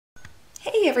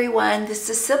Hey everyone, this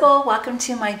is Sybil. Welcome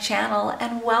to my channel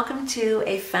and welcome to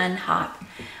a fun hop.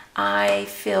 I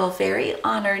feel very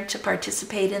honored to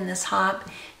participate in this hop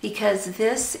because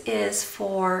this is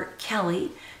for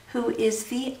Kelly, who is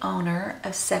the owner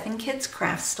of 7 Kids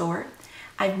Craft Store.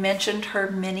 I've mentioned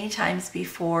her many times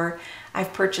before.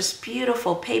 I've purchased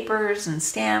beautiful papers and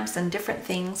stamps and different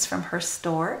things from her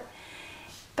store.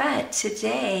 But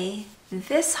today,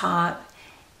 this hop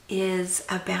is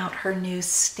about her new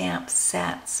stamp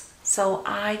sets. So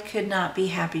I could not be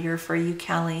happier for you,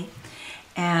 Kelly.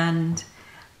 And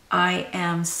I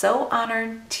am so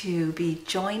honored to be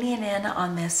joining in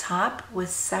on this hop with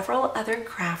several other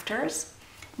crafters.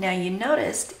 Now you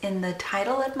noticed in the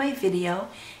title of my video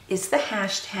is the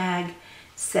hashtag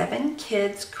 7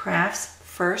 Kids Crafts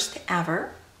First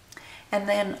Ever. And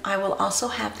then I will also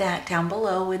have that down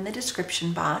below in the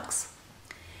description box,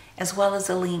 as well as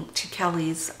a link to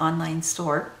Kelly's online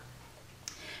store.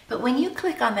 But when you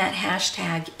click on that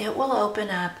hashtag, it will open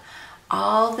up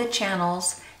all the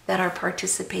channels that are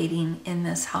participating in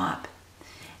this hop.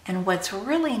 And what's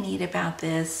really neat about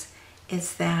this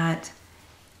is that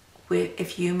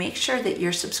if you make sure that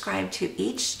you're subscribed to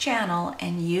each channel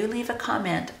and you leave a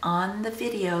comment on the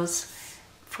videos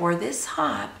for this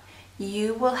hop,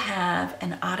 you will have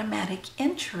an automatic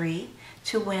entry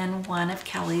to win one of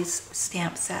Kelly's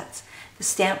stamp sets. The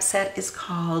stamp set is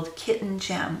called Kitten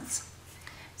Gems.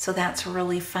 So that's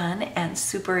really fun and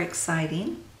super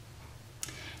exciting.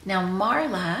 Now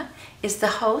Marla is the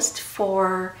host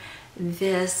for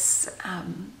this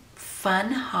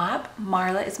fun hop.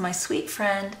 Marla is my sweet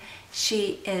friend.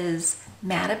 She is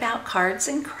mad about cards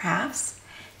and crafts.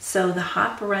 So the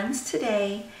hop runs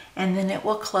today and then it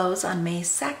will close on May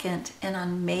 2nd. And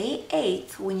on May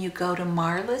 8th, when you go to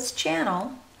Marla's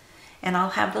channel, and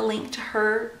I'll have the link to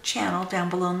her channel down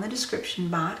below in the description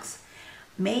box,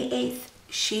 May 8th,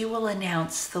 she will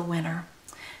announce the winner.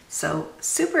 So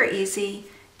super easy.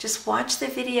 Just watch the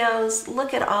videos,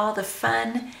 look at all the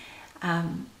fun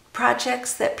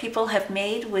projects that people have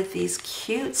made with these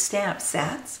cute stamp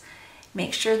sets.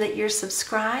 Make sure that you're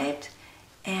subscribed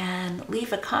and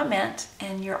leave a comment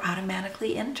and you're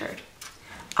automatically entered.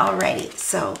 Alrighty,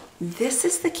 so this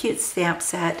is the cute stamp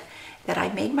set that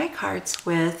I made my cards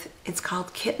with. It's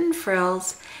called Kitten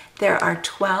Frills. There are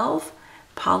 12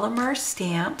 polymer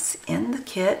stamps in the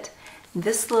kit.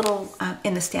 This little,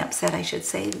 in the stamp set I should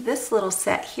say, this little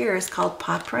set here is called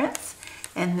Paw Prints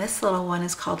and this little one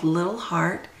is called Little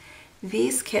Heart.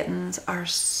 These kittens are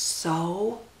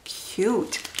so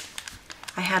cute.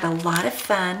 I had a lot of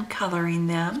fun coloring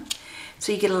them.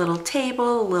 So you get a little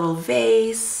table, a little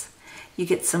vase, you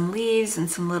get some leaves and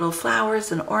some little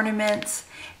flowers and ornaments.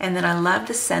 And then I love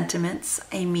the sentiments.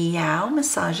 A meow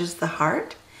massages the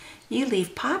heart. You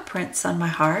leave paw prints on my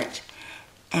heart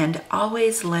and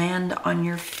always land on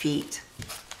your feet.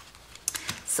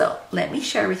 So let me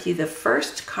share with you the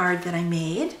first card that I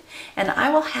made. And I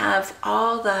will have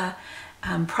all the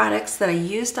products that I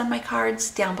used on my cards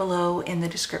down below in the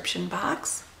description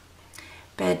box.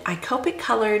 But I Copic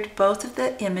colored both of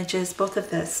the images, both of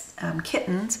the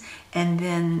kittens, and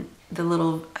then the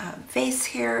little vase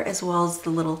here, as well as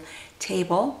the little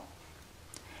table.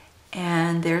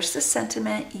 And there's the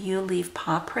sentiment, you leave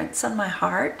paw prints on my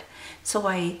heart. So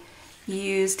I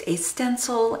used a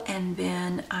stencil and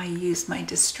then I used my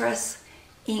distress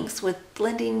inks with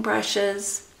blending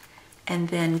brushes and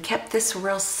then kept this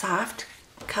real soft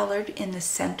colored in the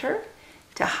center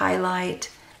to highlight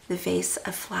the vase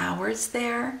of flowers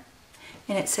there.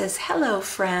 And it says, hello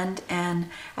friend, and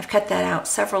I've cut that out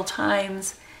several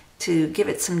times to give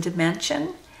it some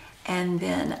dimension. And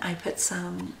then I put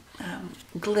some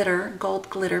glitter, gold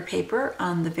glitter paper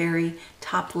on the very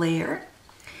top layer.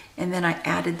 And then I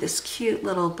added this cute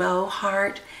little bow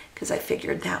heart because I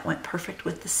figured that went perfect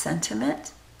with the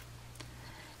sentiment.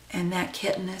 And that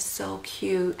kitten is so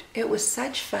cute. It was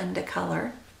such fun to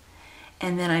color.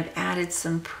 And then I've added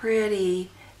some pretty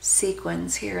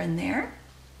sequins here and there.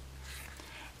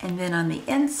 And then on the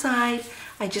inside,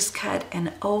 I just cut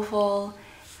an oval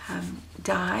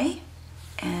die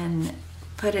and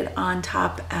put it on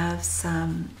top of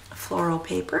some floral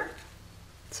paper.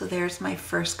 So there's my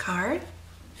first card.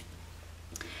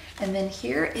 And then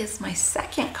here is my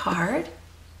second card.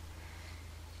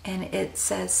 And it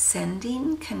says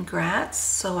sending congrats.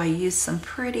 So I used some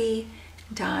pretty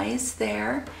dies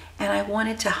there. And I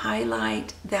wanted to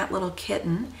highlight that little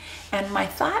kitten. And my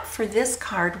thought for this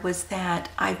card was that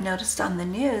I've noticed on the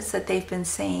news that they've been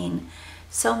saying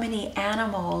so many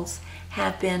animals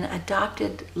have been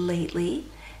adopted lately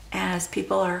as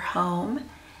people are home.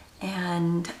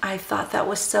 And I thought that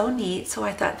was so neat. So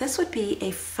I thought this would be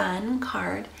a fun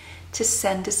card to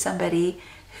send to somebody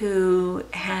who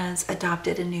has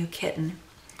adopted a new kitten.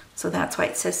 So that's why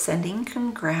it says sending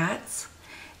congrats.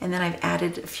 And then I've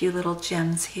added a few little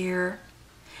gems here.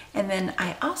 And then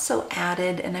I also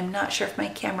added, and I'm not sure if my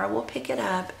camera will pick it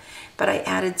up, but I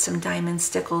added some diamond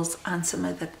stickles on some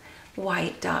of the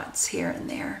white dots here and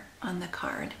there on the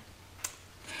card.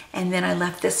 And then I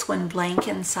left this one blank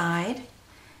inside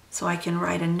so I can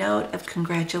write a note of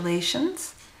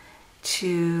congratulations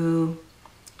to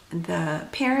the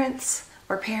parents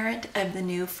or parent of the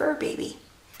new fur baby.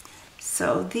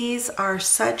 So these are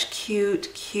such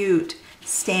cute, cute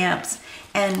stamps,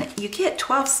 and you get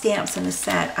 12 stamps in a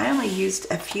set. I only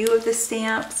used a few of the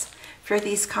stamps for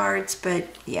these cards, but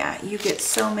yeah, you get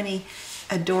so many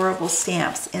adorable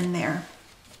stamps in there.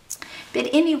 But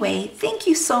anyway, thank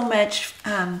you so much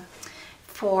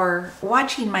for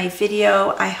watching my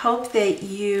video. I hope that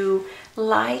you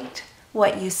liked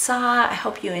what you saw. I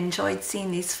hope you enjoyed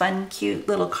seeing these fun, cute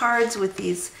little cards with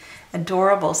these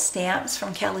adorable stamps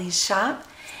from Kelly's shop.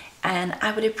 And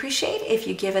I would appreciate if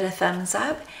you give it a thumbs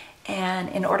up. And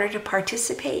in order to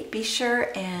participate, be sure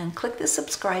and click the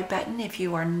subscribe button if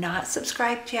you are not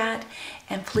subscribed yet.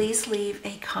 And please leave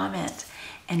a comment.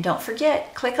 And don't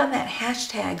forget, click on that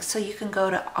hashtag so you can go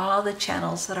to all the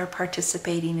channels that are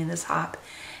participating in this hop.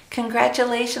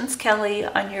 Congratulations, Kelly,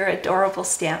 on your adorable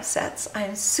stamp sets.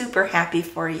 I'm super happy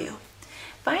for you.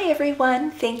 Bye,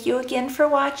 everyone. Thank you again for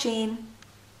watching.